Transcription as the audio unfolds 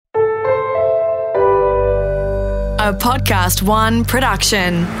A Podcast One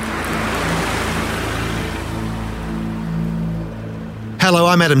production. Hello,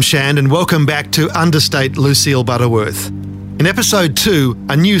 I'm Adam Shand and welcome back to Understate Lucille Butterworth. In episode 2,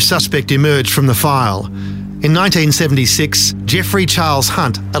 a new suspect emerged from the file. In 1976, Geoffrey Charles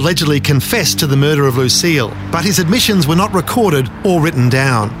Hunt allegedly confessed to the murder of Lucille, but his admissions were not recorded or written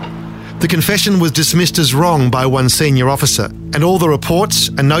down. The confession was dismissed as wrong by one senior officer, and all the reports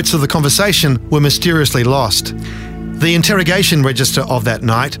and notes of the conversation were mysteriously lost. The interrogation register of that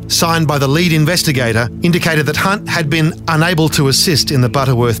night, signed by the lead investigator, indicated that Hunt had been unable to assist in the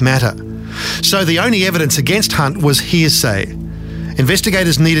Butterworth matter. So the only evidence against Hunt was hearsay.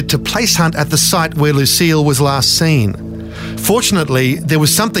 Investigators needed to place Hunt at the site where Lucille was last seen. Fortunately, there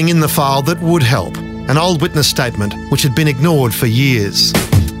was something in the file that would help, an old witness statement which had been ignored for years.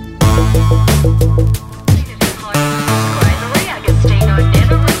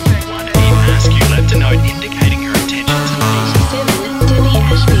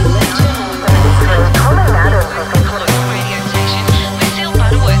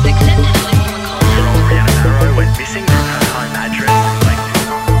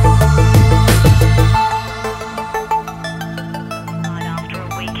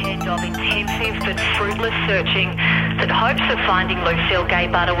 Searching that hopes of finding Lucille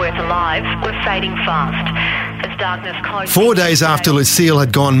Butterworth alive were fading fast. As darkness closed... 4 days after Lucille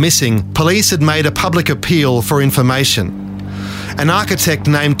had gone missing, police had made a public appeal for information. An architect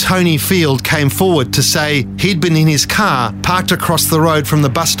named Tony Field came forward to say he'd been in his car parked across the road from the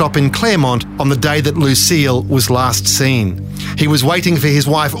bus stop in Claremont on the day that Lucille was last seen. He was waiting for his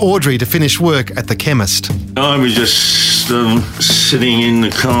wife Audrey to finish work at the chemist. I was just sitting in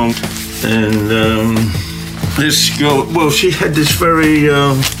the car and... this girl, well, she had this very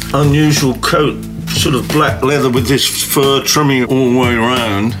unusual coat, sort of black leather with this fur trimming all the way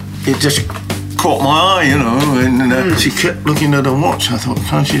around. It just caught my eye, you know, and she kept looking at her watch. I thought,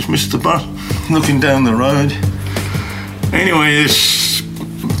 oh, she's missed the bus. Looking down the road. Anyway, this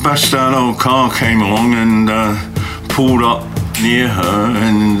bashed-out old car came along and pulled up near her,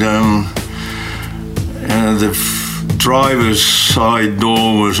 and the driver's side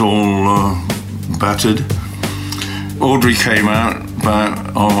door was all battered. Audrey came out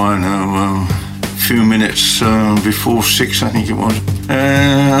about, a few minutes before 6, I think it was.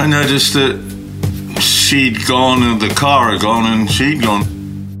 I noticed that she'd gone and the car had gone and she'd gone.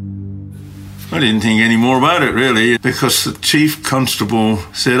 I didn't think any more about it, really, because the chief constable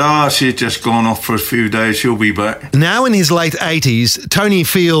said, she'd just gone off for a few days, she'll be back. Now in his late 80s, Tony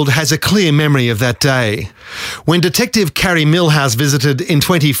Field has a clear memory of that day. When Detective Carrie Millhouse visited in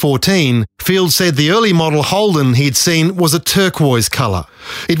 2014, Field said the early model Holden he'd seen was a turquoise colour.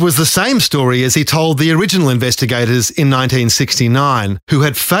 It was the same story as he told the original investigators in 1969, who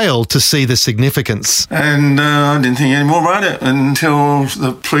had failed to see the significance. And I didn't think any more about it until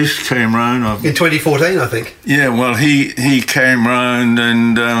the police came round. In 2014, I think. Yeah, well, he came round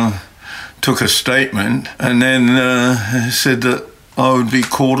and took a statement and then said that I would be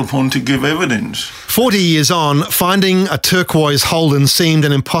called upon to give evidence. 40 years on, finding a turquoise Holden seemed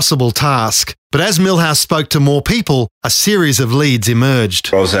an impossible task. But as Millhouse spoke to more people, a series of leads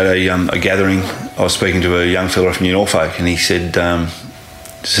emerged. I was at a gathering. I was speaking to a young fella from New Norfolk, and he said,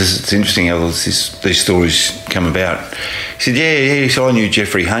 it's interesting how these stories come about. He said, yeah, so I knew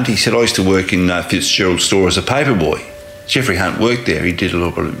Geoffrey Hunt. He said, I used to work in Fitzgerald's store as a paperboy. Geoffrey Hunt worked there. He did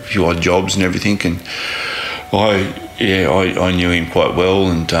a few odd jobs and everything, and I knew him quite well,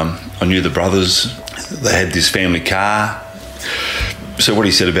 and I knew the brothers. They had this family car. So what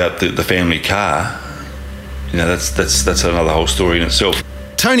he said about the family car, that's another whole story in itself.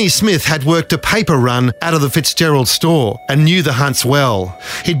 Tony Smith had worked a paper run out of the Fitzgerald store and knew the Hunts well.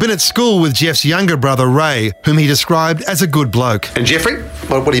 He'd been at school with Jeff's younger brother Ray, whom he described as a good bloke. And Geoffrey,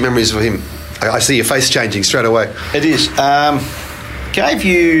 what are your memories of him? I see your face changing straight away. It is. Gave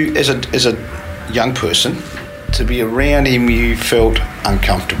you, as a young person, to be around him, you felt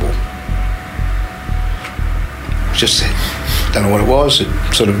uncomfortable. Just don't know what it was. It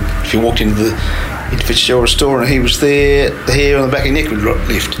sort of, if you walked into Fitzgerald store and he was there, the hair on the back of your neck would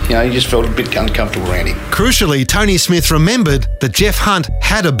lift. You know, you just felt a bit uncomfortable around him. Crucially, Tony Smith remembered that Geoff Hunt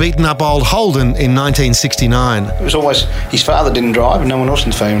had a beaten-up old Holden in 1969. It was always, his father didn't drive and no one else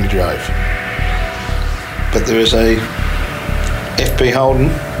in the family drove. But there was a FP Holden,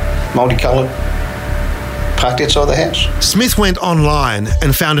 multicoloured, parked outside the house. Smith went online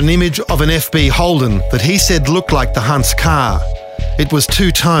and found an image of an FB Holden that he said looked like the Hunt's car. It was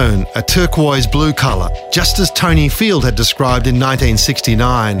two-tone, a turquoise blue colour, just as Tony Field had described in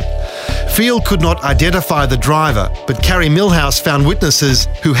 1969. Field could not identify the driver, but Carrie Millhouse found witnesses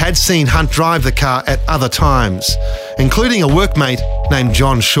who had seen Hunt drive the car at other times, including a workmate named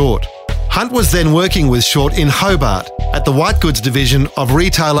John Short. Hunt was then working with Short in Hobart at the white goods division of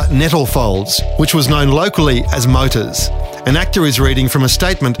retailer Nettlefolds, which was known locally as Motors. An actor is reading from a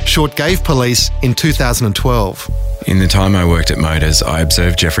statement Short gave police in 2012. In the time I worked at Motors, I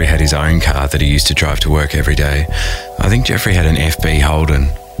observed Geoffrey had his own car that he used to drive to work every day. I think Geoffrey had an FB Holden.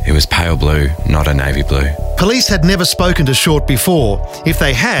 It was pale blue, not a navy blue. Police had never spoken to Short before. If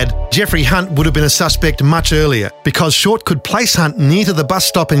they had, Geoffrey Hunt would have been a suspect much earlier, because Short could place Hunt near to the bus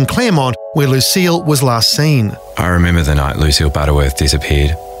stop in Claremont where Lucille was last seen. I remember the night Lucille Butterworth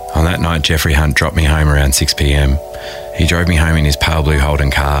disappeared. On that night, Geoffrey Hunt dropped me home around 6 p.m. He drove me home in his pale blue Holden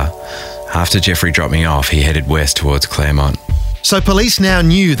car. After Geoffrey dropped me off, he headed west towards Claremont. So police now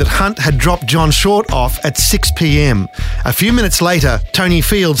knew that Hunt had dropped John Short off at 6 p.m. A few minutes later, Tony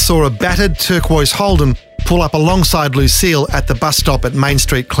Field saw a battered turquoise Holden pull up alongside Lucille at the bus stop at Main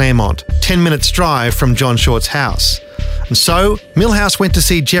Street, Claremont, 10 minutes drive from John Short's house. And so, Millhouse went to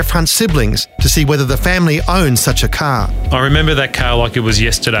see Geoff Hunt's siblings to see whether the family owned such a car. I remember that car like it was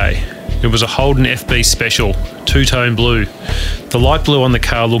yesterday. It was a Holden FB Special, two-tone blue. The light blue on the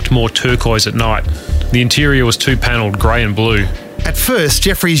car looked more turquoise at night. The interior was two-panelled, grey and blue. At first,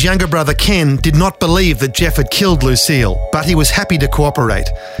 Geoffrey's younger brother Ken did not believe that Geoff had killed Lucille, but he was happy to cooperate.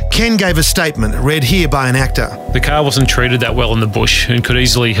 Ken gave a statement, read here by an actor. The car wasn't treated that well in the bush and could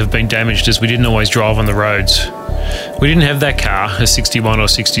easily have been damaged as we didn't always drive on the roads. We didn't have that car, a 61 or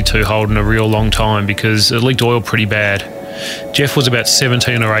 62 Holden, a real long time because it leaked oil pretty bad. Geoff was about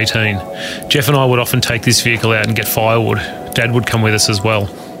 17 or 18. Geoff and I would often take this vehicle out and get firewood. Dad would come with us as well.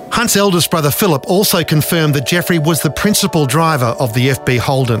 Hunt's eldest brother Philip also confirmed that Geoffrey was the principal driver of the FB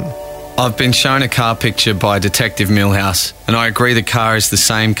Holden. I've been shown a car picture by Detective Millhouse, and I agree the car is the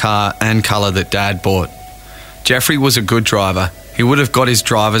same car and colour that Dad bought. Geoffrey was a good driver. He would have got his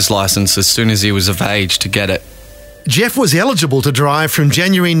driver's licence as soon as he was of age to get it. Geoff was eligible to drive from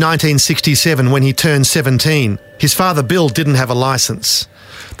January 1967 when he turned 17. His father Bill didn't have a licence.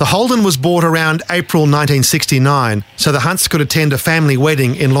 The Holden was bought around April 1969, so the Hunts could attend a family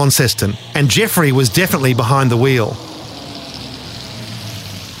wedding in Launceston, and Geoffrey was definitely behind the wheel.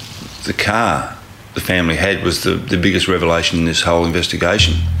 The car the family had was the biggest revelation in this whole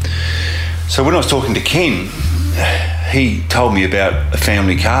investigation. So when I was talking to Ken, he told me about a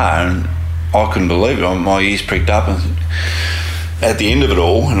family car, and I couldn't believe it. My ears pricked up. And at the end of it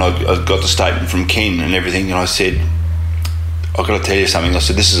all, and I got the statement from Ken and everything, and I said, I've got to tell you something. I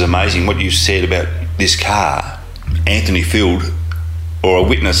said, this is amazing what you said about this car. Anthony Field, or a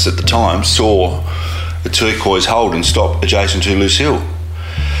witness at the time, saw a turquoise Holden stop adjacent to Lucille.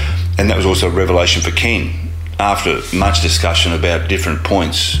 And that was also a revelation for Ken. After much discussion about different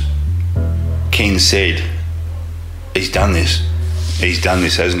points, Ken said, he's done this. He's done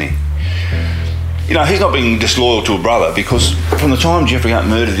this, hasn't he? You know, he's not being disloyal to a brother, because from the time Geoffrey Hunt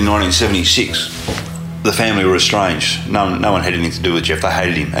murdered in 1976, the family were estranged. No one had anything to do with Geoff. They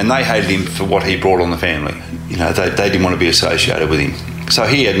hated him, and they hated him for what he brought on the family. You know, they didn't want to be associated with him. So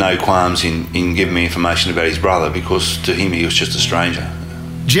he had no qualms in giving me information about his brother, because to him he was just a stranger.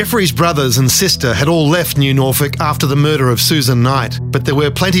 Geoffrey's brothers and sister had all left New Norfolk after the murder of Susan Knight, but there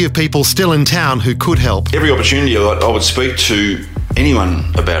were plenty of people still in town who could help. Every opportunity I would speak to anyone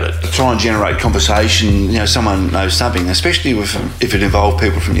about it, to try and generate conversation. You know, someone knows something, especially if it involved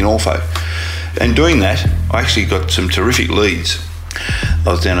people from New Norfolk. And doing that, I actually got some terrific leads.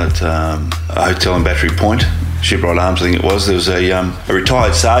 I was down at a hotel in Battery Point, Shipwright Arms I think it was. There was a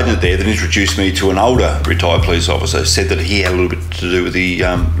retired sergeant there that introduced me to an older retired police officer, said that he had a little bit to do with the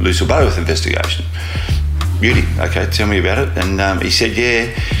Lucille Butterworth investigation. Beauty, okay, tell me about it. And he said, yeah.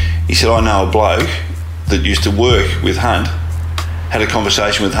 He said, I know a bloke that used to work with Hunt, had a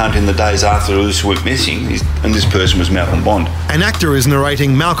conversation with Hunt in the days after Lucille went missing, and this person was Malcolm Bond. An actor is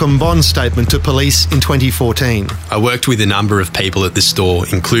narrating Malcolm Bond's statement to police in 2014. I worked with a number of people at the store,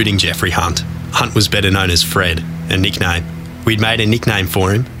 including Geoffrey Hunt. Hunt was better known as Fred, a nickname. We'd made a nickname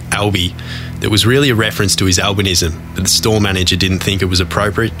for him, Albie, that was really a reference to his albinism, but the store manager didn't think it was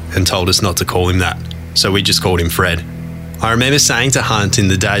appropriate and told us not to call him that, so we just called him Fred. I remember saying to Hunt in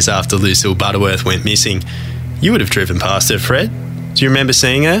the days after Lucille Butterworth went missing, "You would have driven past her, Fred. Do you remember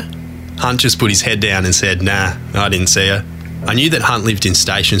seeing her?" Hunt just put his head down and said, "Nah, I didn't see her." I knew that Hunt lived in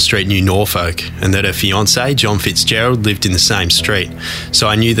Station Street, New Norfolk, and that her fiancé, John Fitzgerald, lived in the same street, so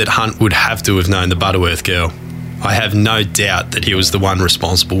I knew that Hunt would have to have known the Butterworth girl. I have no doubt that he was the one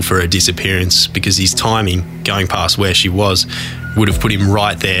responsible for her disappearance because his timing, going past where she was, would have put him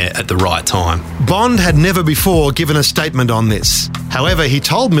right there at the right time. Bond had never before given a statement on this. However, he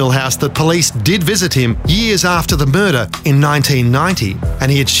told Milhouse that police did visit him years after the murder in 1990,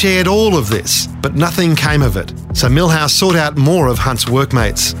 and he had shared all of this, but nothing came of it. So Milhouse sought out more of Hunt's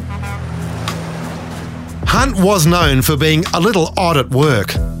workmates. Hunt was known for being a little odd at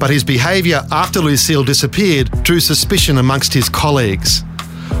work, but his behaviour after Lucille disappeared drew suspicion amongst his colleagues.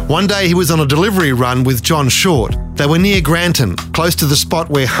 One day he was on a delivery run with John Short. They were near Granton, close to the spot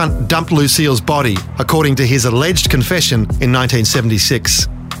where Hunt dumped Lucille's body, according to his alleged confession in 1976.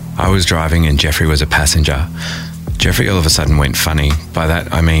 I was driving and Geoffrey was a passenger. Geoffrey all of a sudden went funny. By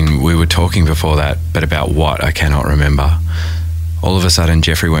that, I mean we were talking before that, but about what I cannot remember. All of a sudden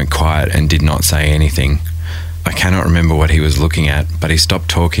Geoffrey went quiet and did not say anything. I cannot remember what he was looking at, but he stopped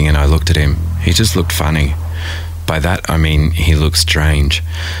talking and I looked at him. He just looked funny. By that, I mean he looked strange.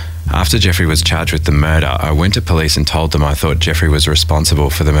 After Geoffrey was charged with the murder, I went to police and told them I thought Geoffrey was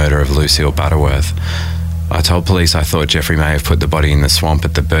responsible for the murder of Lucille Butterworth. I told police I thought Geoffrey may have put the body in the swamp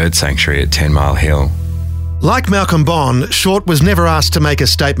at the bird sanctuary at 10 Mile Hill. Like Malcolm Bond, Short was never asked to make a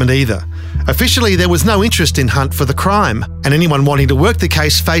statement either. Officially, there was no interest in Hunt for the crime, and anyone wanting to work the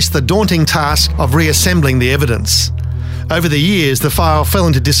case faced the daunting task of reassembling the evidence. Over the years, the file fell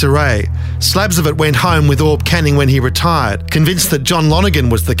into disarray. Slabs of it went home with Orb Canning when he retired, convinced that John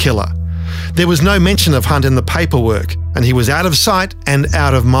Lonergan was the killer. There was no mention of Hunt in the paperwork, and he was out of sight and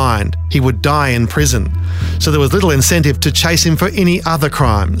out of mind. He would die in prison, so there was little incentive to chase him for any other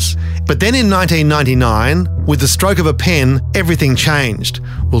crimes. But then in 1999, with the stroke of a pen, everything changed.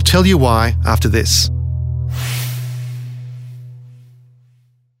 We'll tell you why after this.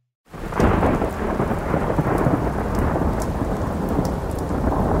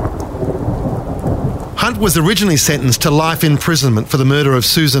 Hunt was originally sentenced to life imprisonment for the murder of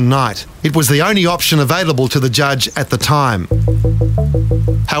Susan Knight. It was the only option available to the judge at the time.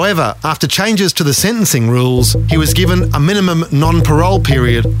 However, after changes to the sentencing rules, he was given a minimum non-parole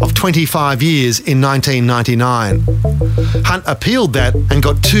period of 25 years in 1999. Hunt appealed that and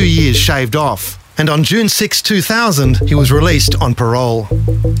got 2 years shaved off. And on June 6, 2000, he was released on parole.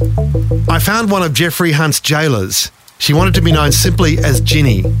 I found one of Geoffrey Hunt's jailers. She wanted to be known simply as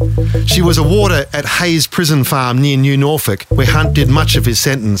Ginny. She was a warder at Hayes Prison Farm near New Norfolk, where Hunt did much of his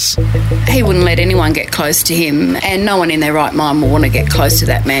sentence. He wouldn't let anyone get close to him, and no one in their right mind will want to get close to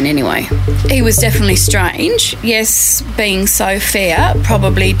that man anyway. He was definitely strange. Yes, being so fair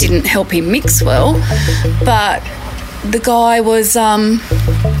probably didn't help him mix well, but the guy was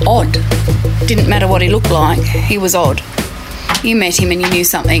odd. Didn't matter what he looked like, he was odd. You met him and you knew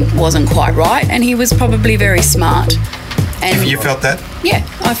something wasn't quite right, and he was probably very smart. And you felt that? Yeah,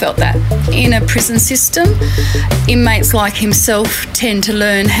 I felt that. In a prison system, inmates like himself tend to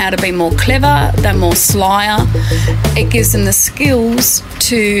learn how to be more clever, they're more slyer. It gives them the skills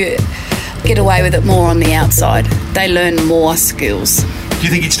to get away with it more on the outside. They learn more skills. Do you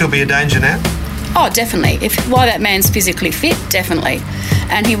think he'd still be a danger now? Oh, definitely. While that man's physically fit, definitely.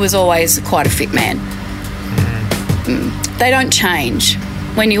 And he was always quite a fit man. They don't change.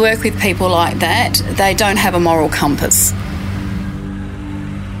 When you work with people like that, they don't have a moral compass.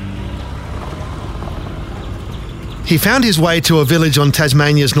 He found his way to a village on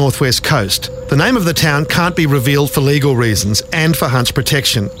Tasmania's northwest coast. The name of the town can't be revealed for legal reasons and for Hunt's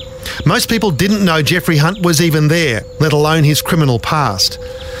protection. Most people didn't know Geoffrey Hunt was even there, let alone his criminal past.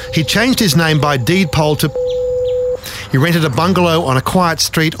 He changed his name by deed poll to... He rented a bungalow on a quiet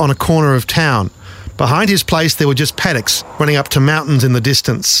street on a corner of town. Behind his place there were just paddocks running up to mountains in the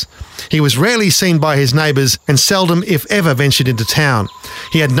distance. He was rarely seen by his neighbours and seldom, if ever, ventured into town.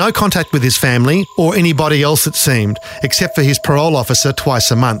 He had no contact with his family or anybody else, it seemed, except for his parole officer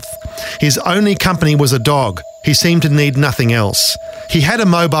twice a month. His only company was a dog. He seemed to need nothing else. He had a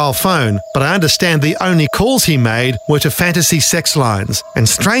mobile phone, but I understand the only calls he made were to fantasy sex lines and,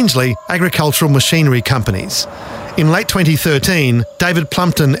 strangely, agricultural machinery companies. In late 2013, David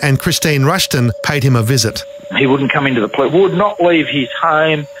Plumpton and Christine Rushton paid him a visit. He wouldn't come into the police, would not leave his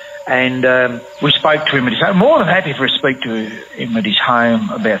home, and we spoke to him at his home. More than happy for us to speak to him at his home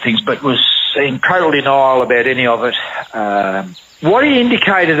about things, but was in total denial about any of it. What he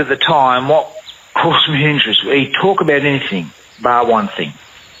indicated at the time, what caused me interest, he'd talk about anything bar one thing,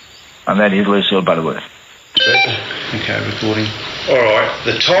 and that is Lucille Butterworth. Okay, recording. All right,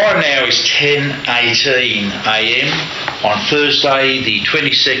 the time now is 10:18 a.m. on Thursday, the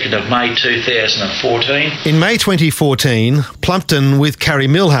 22nd of May 2014. In May 2014, Plumpton, with Carrie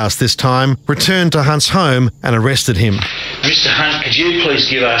Milhouse this time, returned to Hunt's home and arrested him. Mr. Hunt, could you please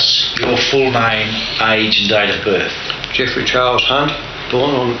give us your full name, age and date of birth? Geoffrey Charles Hunt,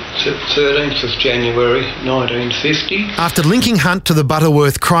 born on 13th of January 1950. After linking Hunt to the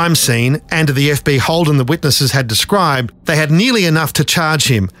Butterworth crime scene and to the FB Holden the witnesses had described, they had nearly enough to charge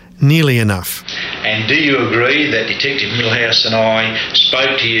him. Nearly enough. And do you agree that Detective Millhouse and I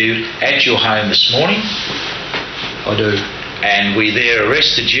spoke to you at your home this morning? I do. And we there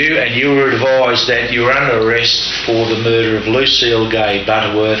arrested you, and you were advised that you were under arrest for the murder of Lucille Gay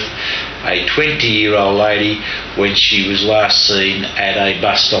Butterworth, a 20-year-old lady, when she was last seen at a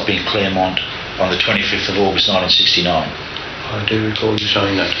bus stop in Claremont on the 25th of August 1969. I do recall you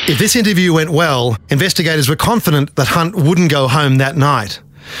saying that. If this interview went well, investigators were confident that Hunt wouldn't go home that night.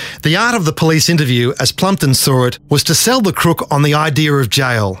 The art of the police interview, as Plumpton saw it, was to sell the crook on the idea of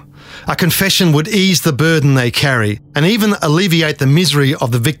jail. A confession would ease the burden they carry and even alleviate the misery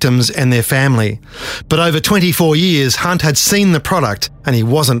of the victims and their family. But over 24 years, Hunt had seen the product and he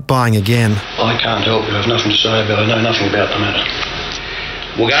wasn't buying again. I can't help you. I have nothing to say about it. I know nothing about the matter.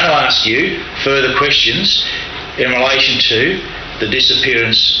 We're going to ask you further questions in relation to the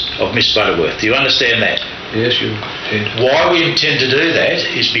disappearance of Miss Butterworth. Do you understand that? Yes, you did. Why we intend to do that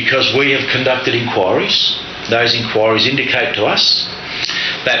is because we have conducted inquiries. Those inquiries indicate to us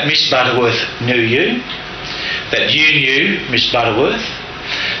that Miss Butterworth knew you, that you knew Miss Butterworth,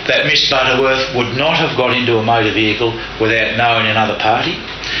 that Miss Butterworth would not have got into a motor vehicle without knowing another party,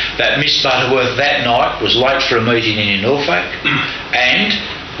 that Miss Butterworth that night was late for a meeting in Norfolk, and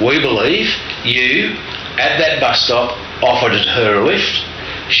we believe you, at that bus stop, offered her a lift.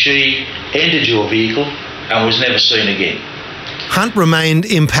 She entered your vehicle and was never seen again. Hunt remained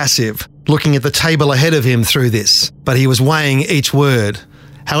impassive, looking at the table ahead of him through this, but he was weighing each word.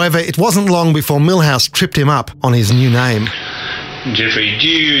 However, it wasn't long before Millhouse tripped him up on his new name. Jeffrey, do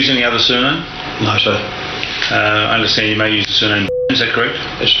you use any other surname? No, sir. I understand you may use the surname. Is that correct?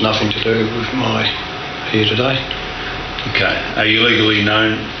 It's nothing to do with my here today. Okay. Are you legally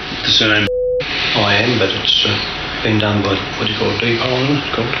known the surname? I am, but it's been done by what do you call it, deep hole, isn't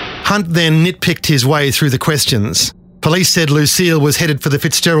it called? Hunt then nitpicked his way through the questions. Police said Lucille was headed for the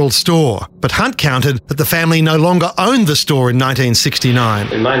Fitzgerald store, but Hunt countered that the family no longer owned the store in 1969.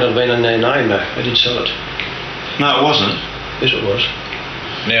 It may not have been in their name, though. They did sell it. No, it wasn't. Yes, it was.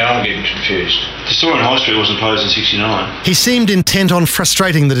 Now I'm getting confused. The store in High Street wasn't closed in 69. He seemed intent on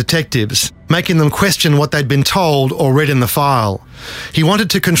frustrating the detectives, making them question what they'd been told or read in the file. He wanted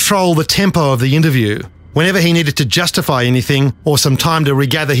to control the tempo of the interview. Whenever he needed to justify anything or some time to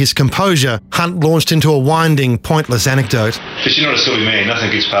regather his composure, Hunt launched into a winding, pointless anecdote. But you're not a silly man.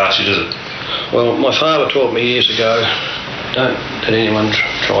 Nothing gets past you, does it? Well, my father taught me years ago, don't let anyone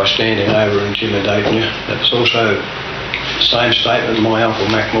try standing over and intimidating you. That's also the same statement my Uncle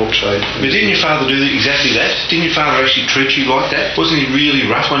Mac Mork said. But didn't your father do exactly that? Didn't your father actually treat you like that? Wasn't he really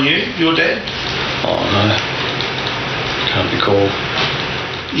rough on you, your dad? Oh, no. Can't recall.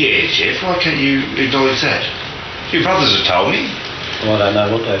 Yeah, Jeff, why can't you acknowledge that? Your brothers have told me. Well, I don't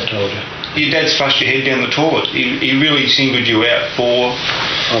know what they've told you. Your dad's flushed your head down the toilet. He really singled you out for...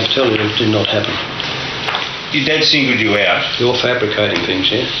 I'm telling you, it did not happen. Your dad singled you out? You're fabricating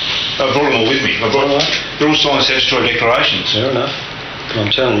things, yeah? I brought them all with me. They're all signed statutory declarations. Fair enough. But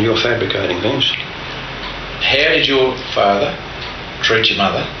I'm telling you, you're fabricating things. How did your father treat your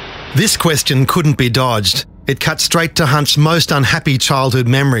mother? This question couldn't be dodged. It cut straight to Hunt's most unhappy childhood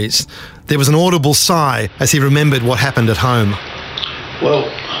memories. There was an audible sigh as he remembered what happened at home. Well,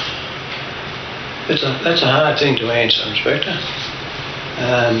 that's a hard thing to answer, Inspector.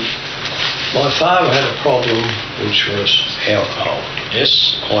 My father had a problem which was alcohol.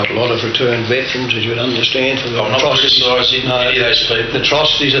 Yes. Quite a lot of returned veterans, as you'd understand, for the atrocities. Any of those people. The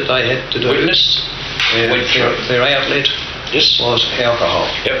atrocities that they had to do. Witnessed? Their outlet was alcohol.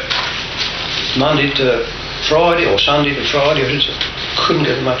 Yep. Monday to Friday or Sunday to Friday, I couldn't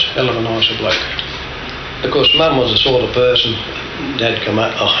get much hell of a nicer bloke. Of course, Mum was the sort of person, Dad come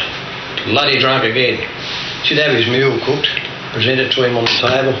up, bloody drunk again. She'd have his meal cooked, present it to him on the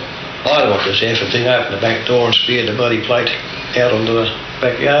table. I'd walk this effing thing, open the back door and speared the bloody plate out onto the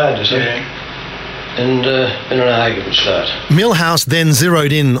backyard, you see. Yeah. And then an argument would start. Millhouse then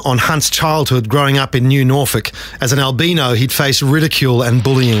zeroed in on Hunt's childhood growing up in New Norfolk. As an albino, he'd faced ridicule and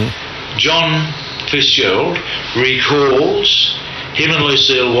bullying. John Fitzgerald recalls him and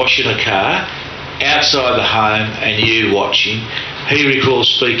Lucille washing a car outside the home and you watching. He recalls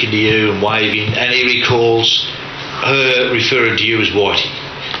speaking to you and waving, and he recalls her referring to you as Whitey.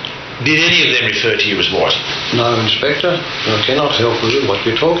 Did any of them refer to you as Whitey? No, Inspector. I cannot help with what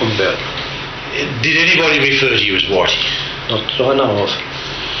you're talking about. Did anybody refer to you as Whitey? Not that I know of.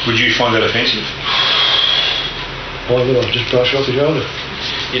 Would you find that offensive? Why would I just brush it off the shoulder?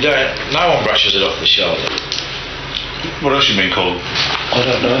 You don't. No one brushes it off the shoulder. What else have you been called? I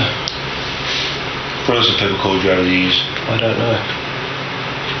don't know. What else have people called you over the years? I don't know.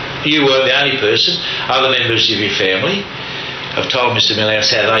 You weren't the only person. Other members of your family have told Mr.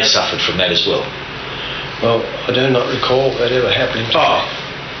 Millhouse how they suffered from that as well. Well, I do not recall that ever happening to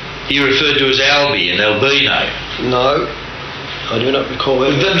me. You referred to as Albie and Albino. No, I do not recall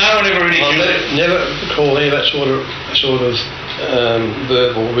that. But no one ever really... I never recall any of that sort of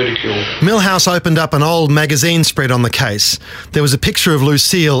verbal ridicule. Millhouse opened up an old magazine spread on the case. There was a picture of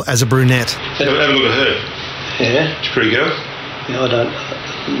Lucille as a brunette. Have a look at her. Yeah? She's a pretty girl. Yeah, I don't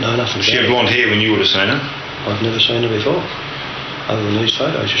know nothing about She had blonde hair when you would have seen her. I've never seen her before, other than these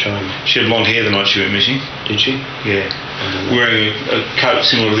photos you're showing me. She had blonde hair the night she went missing. Did she? Yeah. Wearing a coat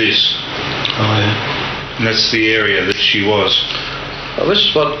similar to this. Oh, yeah. And that's the area that she was. Well, this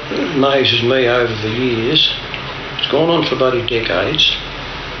is what amazes me over the years. It's gone on for bloody decades.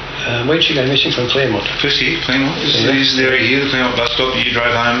 Where'd she go missing from? Claremont? First here, Claremont. This is the area here, the Claremont bus stop. You drove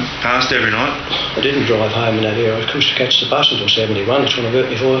home past every night. I didn't drive home in that area. I couldn't catch the bus until 71. That's when I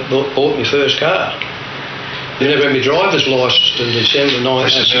bought my first car. You never had my driver's licence until December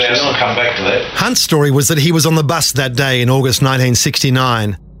 1969. I'll come back to that. Hunt's story was that he was on the bus that day in August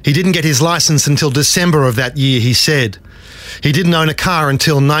 1969. He didn't get his licence until December of that year, he said. He didn't own a car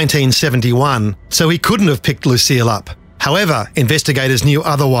until 1971, so he couldn't have picked Lucille up. However, investigators knew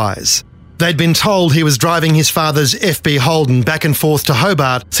otherwise. They'd been told he was driving his father's FB Holden back and forth to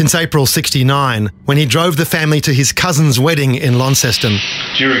Hobart since April 69, when he drove the family to his cousin's wedding in Launceston.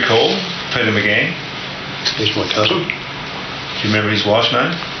 Do you recall Peter McGann? He's my cousin. Do you remember his wife's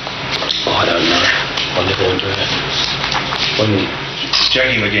name? Oh, I don't know. I never went to that.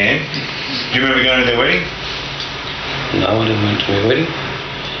 Jackie McGann. Do you remember going to their wedding? No, I didn't went to their wedding.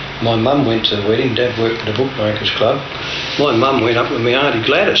 My mum went to the wedding. Dad worked at the Bookmakers Club. My mum went up with my auntie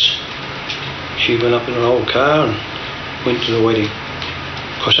Gladys. She went up in an old car and went to the wedding.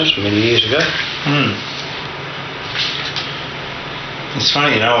 Of course, that's many years ago. It's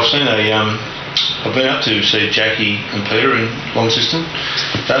funny, you know, I've been up to see Jackie and Peter in Launceston.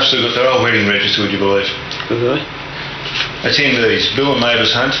 They've still got their old wedding register, would you believe? Have they? Attendees, Bill and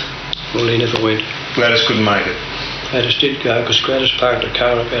Mavis Hunt. Well, he never went. Gladys couldn't make it. Gladys did go because Gladys parked the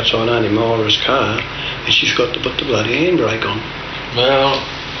car up outside Auntie Myra's car and she forgot to put the bloody handbrake on. Well,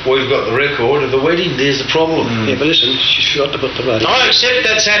 we've got the record of the wedding. There's the problem. Yeah, but listen, she forgot to put the bloody... I accept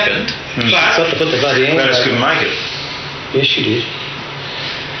that's happened. She forgot to put the bloody handbrake on. Gladys couldn't make it. Yes, she did.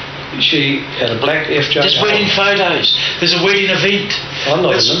 She had a black FJ. There's wedding photos. There's a wedding event. I'm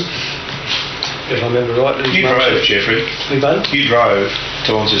not in them. If I remember rightly. You drove, Geoffrey. We both? You drove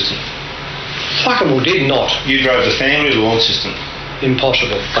to Launceston. Fucking well did not. You drove the family to Launceston.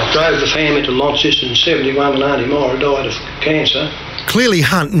 Impossible. I drove the family to Launceston in 71 and Auntie Myra died of cancer. Clearly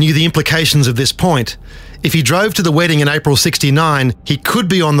Hunt knew the implications of this point. If he drove to the wedding in April 69, he could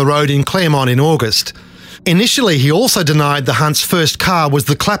be on the road in Claremont in August. Initially, he also denied the Hunt's first car was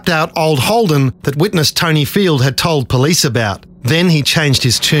the clapped-out old Holden that witness Tony Field had told police about. Then he changed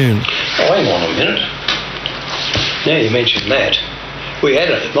his tune. Oh, hang on a minute. Now you mentioned that. We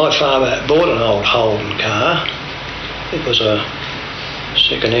had it. My father bought an old Holden car. It was a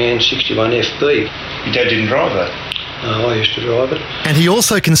second-hand 61 FB. Your dad didn't drive that? No, I used to drive it. And he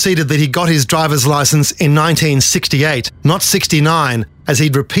also conceded that he got his driver's licence in 1968, not 69, as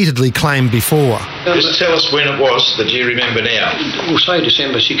he'd repeatedly claimed before. Just tell us when it was that you remember now. We'll say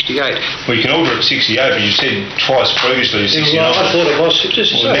December 68. Well, you can order it 68, but you said twice previously 69. Yeah, well, I thought it was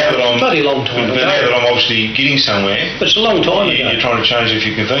just well, now that I'm, bloody long time ago. Now that I'm obviously getting somewhere... But it's a long time ago. You're trying to change it for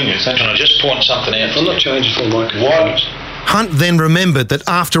your convenience. Can I just point something out? I'm not changing for my convenience. Hunt then remembered that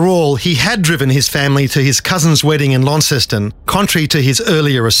after all, he had driven his family to his cousin's wedding in Launceston, contrary to his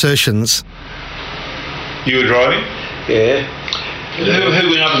earlier assertions. You were driving? Yeah. Who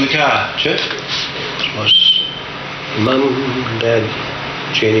went up in the car, Jeff? It was Mum, Dad,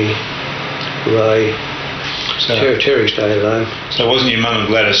 Jenny, Ray, Terry stayed at home. So it wasn't your mum and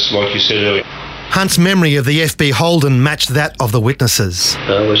Gladys, like you said earlier? Hunt's memory of the FB Holden matched that of the witnesses.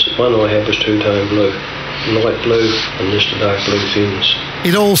 No, one I had was two-tone blue. Light blue and just the dark blue fins.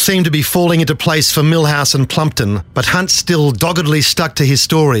 It all seemed to be falling into place for Millhouse and Plumpton, but Hunt still doggedly stuck to his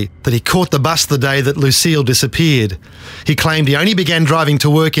story that he caught the bus the day that Lucille disappeared. He claimed he only began driving to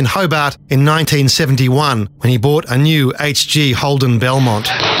work in Hobart in 1971 when he bought a new HG Holden Belmont.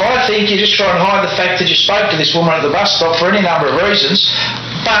 I think you're just trying to hide the fact that you spoke to this woman at the bus stop for any number of reasons,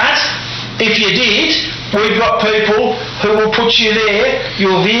 but if you did, we've got people who will put you there,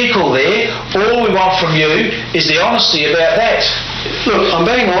 your vehicle there. All we want from you is the honesty about that. Look, I'm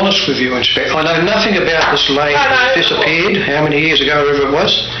being honest with you, Inspector. I know nothing about this lady that disappeared, how many years ago, whoever it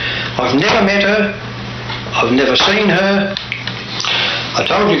was. I've never met her. I've never seen her. I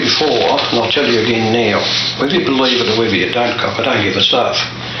told you before, and I'll tell you again now, whether you believe it or whether you don't, cop, I don't give a stuff.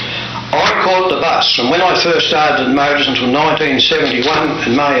 I caught the bus from when I first started in motors until 1971,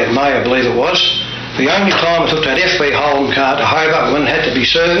 in May, I believe it was. The only time I took that FB Holden car to Hobart when it had to be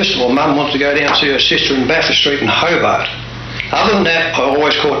serviced, or Mum wanted to go down and see her sister in Bathurst Street in Hobart. Other than that, I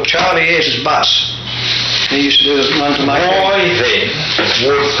always caught Charlie Ayres' bus. He used to do the one to make. Why then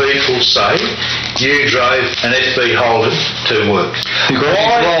would people say you drove an FB Holden to work?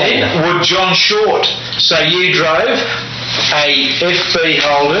 Why then would John Short say you drove a FB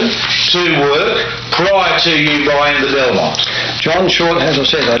Holden to work prior to you buying the Belmont? John Short, as I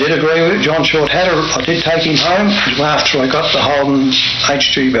said, I did agree with it. John Short I did take him home after I got the Holden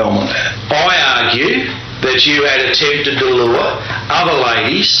HG Belmont. I argue that you had attempted to lure other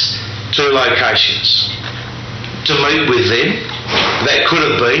ladies to locations to meet with them that could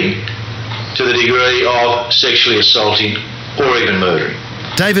have been to the degree of sexually assaulting or even murdering.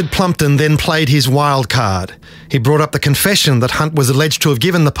 David Plumpton then played his wild card. He brought up the confession that Hunt was alleged to have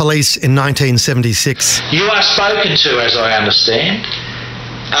given the police in 1976. You are spoken to, as I understand,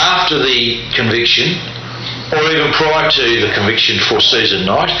 after the conviction or even prior to the conviction for Susan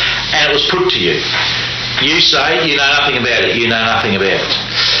Knight, and it was put to you. You say you know nothing about it. You know nothing about it.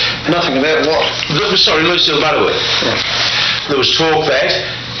 Nothing about what? Sorry, Lucille Butterworth. Yeah. There was talk that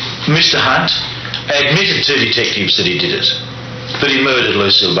Mr. Hunt admitted to detectives that he did it, that he murdered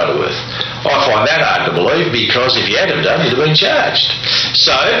Lucille Butterworth. I find that hard to believe because if he had have done, he'd have been charged.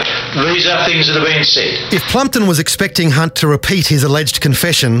 So, these are things that are being said. If Plumpton was expecting Hunt to repeat his alleged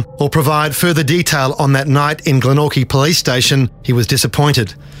confession or provide further detail on that night in Glenorchy Police Station, he was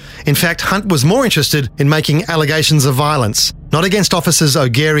disappointed. In fact, Hunt was more interested in making allegations of violence, not against officers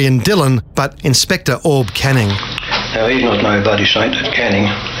O'Garry and Dillon, but Inspector Orb Canning. Now, he's not no bloody saint, that Canning.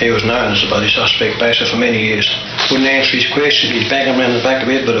 He was known as a bloody suspect baser for many years. Wouldn't answer his questions. He'd bang him around the back of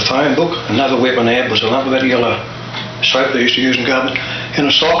the head with a phone book. Another weapon he had was another bit of yellow soap they used to use in government, in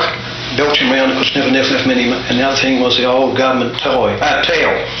a sock, belch him around because never left many. And the other thing was the old government towel.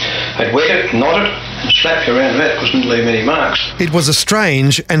 They'd wet it, knot it, and slap you around that because it didn't leave many marks. It was a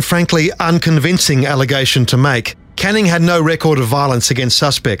strange and frankly unconvincing allegation to make. Canning had no record of violence against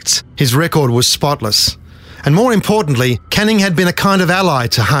suspects. His record was spotless. And more importantly, Canning had been a kind of ally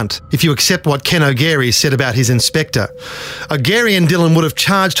to Hunt, if you accept what Ken O'Garry said about his inspector. O'Garry and Dillon would have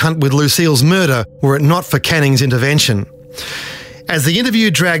charged Hunt with Lucille's murder were it not for Canning's intervention. As the interview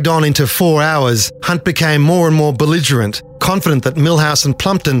dragged on into 4 hours, Hunt became more and more belligerent, confident that Millhouse and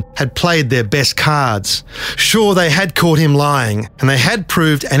Plumpton had played their best cards. Sure, they had caught him lying, and they had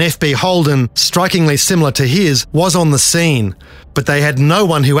proved an FB Holden, strikingly similar to his, was on the scene, but they had no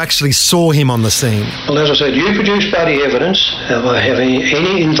one who actually saw him on the scene. Well, as I said, you produced bloody evidence of having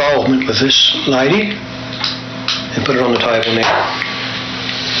any involvement with this lady, and put it on the table now.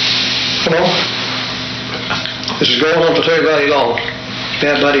 Come on. This has gone on for too bloody long.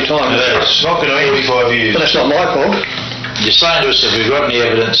 About bloody time. It's not going to end before I've used. But that's not my fault. You're saying to us, if we've got any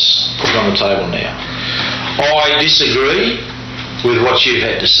evidence, put it on the table now. I disagree with what you've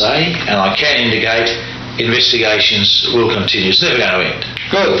had to say, and I can indicate investigations will continue. It's never going to end.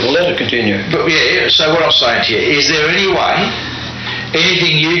 Good, we'll let it continue. But yeah, so what I'm saying to you, is there any way,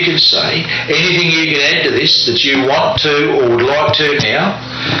 anything you can say, anything you can add to this that you want to or would like to now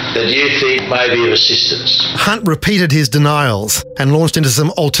that you think may be of assistance? Hunt repeated his denials and launched into some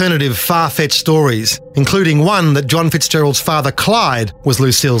alternative far-fetched stories, including one that John Fitzgerald's father Clyde was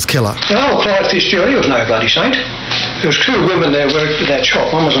Lucille's killer. Oh, Clyde Fitzgerald, he was no bloody saint. There was two women there worked at that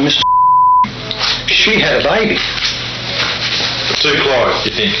shop. One was a Miss. She had a baby. Two Clyde,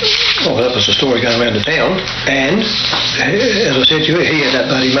 you think? Well, that was the story going around the town. And, as I said to you, he had that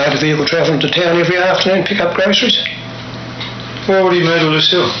bloody motor vehicle travelling to town every afternoon to pick up groceries. Why would he murder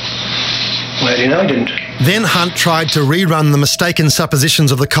Lucille? Well, you know he didn't. Then Hunt tried to rerun the mistaken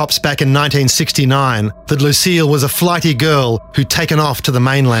suppositions of the cops back in 1969 that Lucille was a flighty girl who'd taken off to the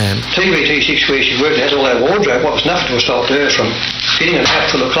mainland. TVT6 where she worked had all that wardrobe. What was nothing to have stopped her from getting a hat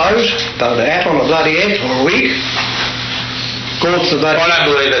full of clothes, put a hat on a bloody head or a wig. Gone to the bloody... I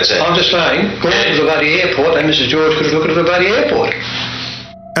don't believe that's it. I'm just saying, gone to the bloody airport, and Mrs. George could have looked at the bloody airport.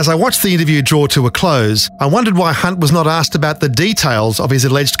 As I watched the interview draw to a close, I wondered why Hunt was not asked about the details of his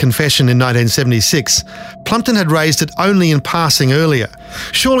alleged confession in 1976. Plumpton had raised it only in passing earlier.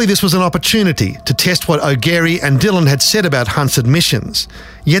 Surely this was an opportunity to test what O'Garry and Dillon had said about Hunt's admissions.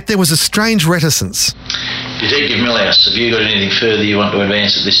 Yet there was a strange reticence. Detective Millhouse, have you got anything further you want to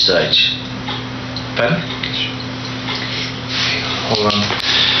advance at this stage? Pardon? Hold on.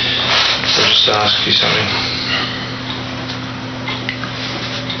 I'll just ask you something.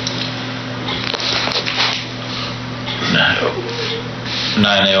 No,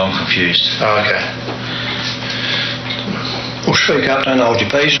 now I'm confused. Oh, okay. Well, speak up, don't hold your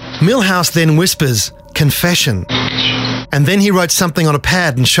peace. Millhouse then whispers, confession. And then he wrote something on a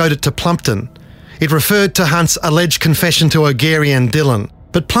pad and showed it to Plumpton. It referred to Hunt's alleged confession to O'Garry and Dillon,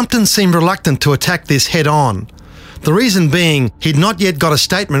 but Plumpton seemed reluctant to attack this head on. The reason being, he'd not yet got a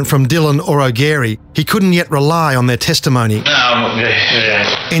statement from Dillon or O'Garry. He couldn't yet rely on their testimony.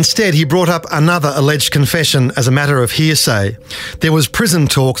 Instead, he brought up another alleged confession as a matter of hearsay. There was prison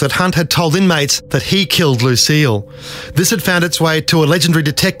talk that Hunt had told inmates that he killed Lucille. This had found its way to a legendary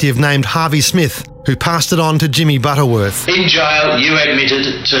detective named Harvey Smith, who passed it on to Jimmy Butterworth. In jail, you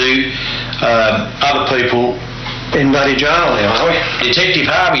admitted to other people in bloody jail now, are we? Detective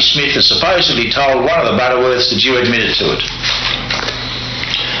Harvey Smith has supposedly told one of the Butterworths that you admitted to it.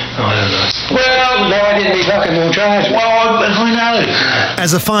 I don't know. Well, why didn't he fucking more charge me? Well, I know.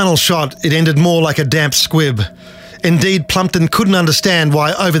 As a final shot, it ended more like a damp squib. Indeed, Plumpton couldn't understand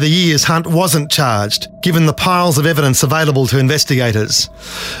why over the years Hunt wasn't charged, given the piles of evidence available to investigators.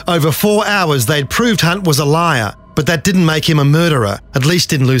 Over 4 hours, they'd proved Hunt was a liar, but that didn't make him a murderer, at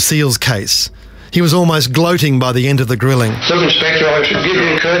least in Lucille's case. He was almost gloating by the end of the grilling. Look, Inspector, I should give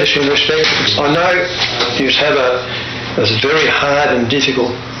you courtesy and respect. I know you have a very hard and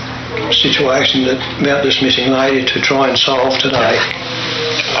difficult situation about this missing lady to try and solve today.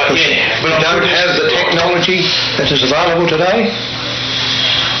 We don't have the technology that is available today,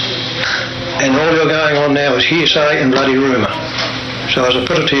 and all you're going on now is hearsay and bloody rumour. So as I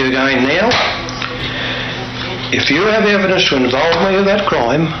put it to you again now, if you have evidence to involve me in that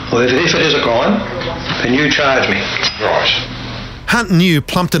crime, or if it is a crime, then you charge me. Right. Hunt knew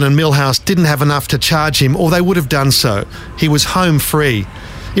Plumpton and Millhouse didn't have enough to charge him, or they would have done so. He was home free.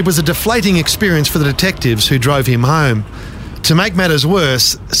 It was a deflating experience for the detectives who drove him home. To make matters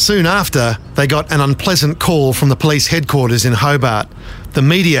worse, soon after, they got an unpleasant call from the police headquarters in Hobart. The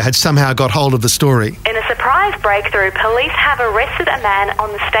media had somehow got hold of the story. In a surprise breakthrough, police have arrested a man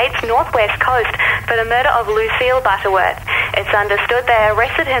on the state's northwest coast for the murder of Lucille Butterworth. It's understood they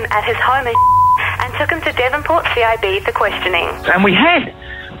arrested him at his home and took him to Devonport CIB for questioning. And we had,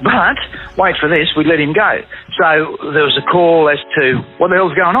 but wait for this, we let him go. So there was a call as to, what the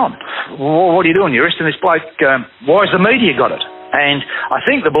hell's going on? What are you doing? You're arresting this bloke. Why's the media got it? And I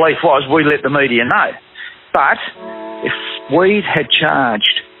think the belief was we let the media know. But if we had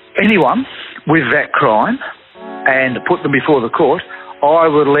charged anyone with that crime and put them before the court, I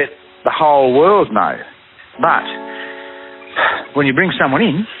would let the whole world know. But when you bring someone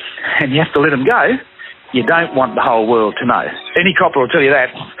in and you have to let them go, you don't want the whole world to know. Any copper will tell you that.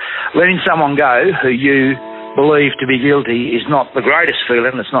 Letting someone go who you believe to be guilty is not the greatest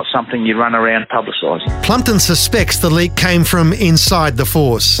feeling. It's not something you run around publicising. Plumpton suspects the leak came from inside the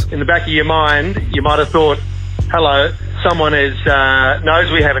force. In the back of your mind, you might have thought, hello, someone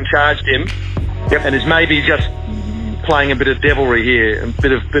knows we haven't charged him, and is maybe just playing a bit of devilry here, a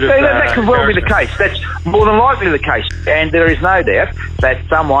bit of. That could well be the case. That's more than likely the case, and there is no doubt that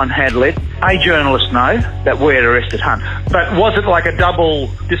someone had let a journalist know that we had arrested Hunt. But was it like a double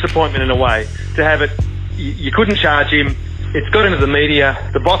disappointment in a way to have it? You couldn't charge him. It's got into the media.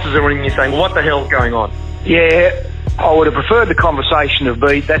 The bosses are ringing you saying, "What the hell's going on?" Yeah, I would have preferred the conversation to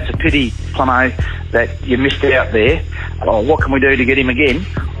be, "That's a pity, Plummo, that you missed out there. Oh, what can we do to get him again?"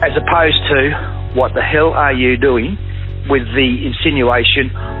 As opposed to, "What the hell are you doing?" with the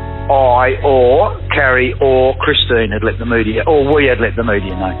insinuation I or Carrie or Christine had let the media, or we had let the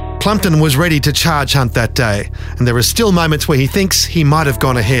media know. Plumpton was ready to charge Hunt that day, and there are still moments where he thinks he might have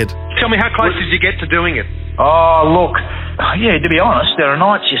gone ahead. Tell me, how close did you get to doing it? Oh, look, yeah, to be honest, there are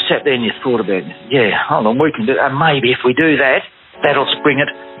nights you sat there and you thought about it. Yeah, hold on, we can do that. Maybe if we do that, that'll spring it.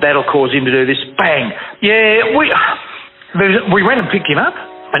 That'll cause him to do this. Bang. Yeah, we went and picked him up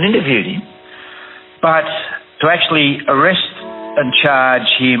and interviewed him, but to actually arrest and charge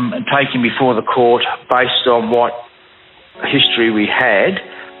him and take him before the court based on what history we had,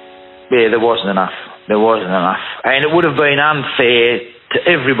 there wasn't enough. There wasn't enough. And it would have been unfair to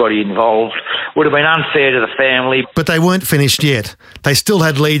everybody involved, would have been unfair to the family. But they weren't finished yet. They still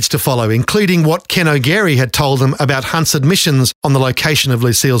had leads to follow, including what Ken O'Garry had told them about Hunt's admissions on the location of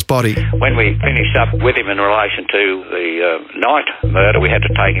Lucille's body. When we finished up with him in relation to the night murder, we had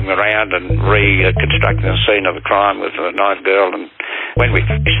to take him around and reconstruct the scene of the crime with a night girl. And when we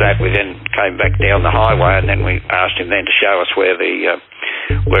finished that, we then came back down the highway, and then we asked him then to show us where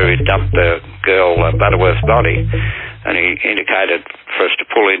he'd dumped the girl Butterworth's body. and he indicated for us to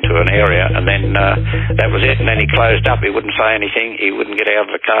pull into an area, and then that was it. And then he closed up. He wouldn't say anything. He wouldn't get out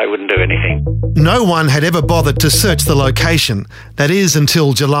of the car. He wouldn't do anything. No one had ever bothered to search the location. That is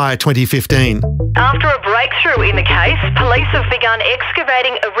until July 2015. After a breakthrough in the case, police have begun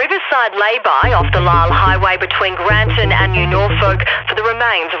excavating a riverside lay-by off the Lyell Highway between Granton and New Norfolk for the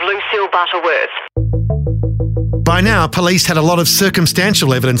remains of Lucille Butterworth. By now, police had a lot of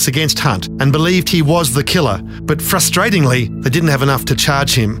circumstantial evidence against Hunt and believed he was the killer, but frustratingly, they didn't have enough to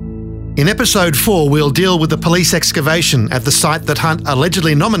charge him. In episode 4, we'll deal with the police excavation at the site that Hunt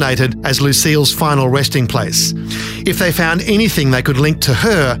allegedly nominated as Lucille's final resting place. If they found anything they could link to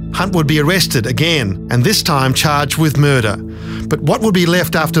her, Hunt would be arrested again, and this time charged with murder. But what would be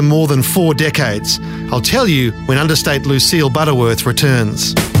left after more than 4 decades? I'll tell you when Understate Lucille Butterworth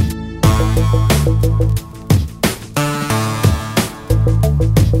returns.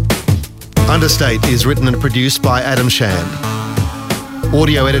 Understate is written and produced by Adam Shand.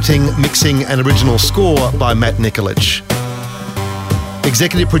 Audio editing, mixing and original score by Matt Nikolic.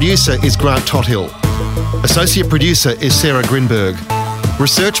 Executive producer is Grant Tothill. Associate producer is Sarah Grinberg.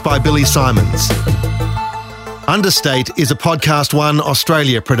 Research by Billy Simons. Understate is a Podcast One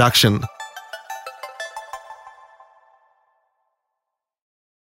Australia production.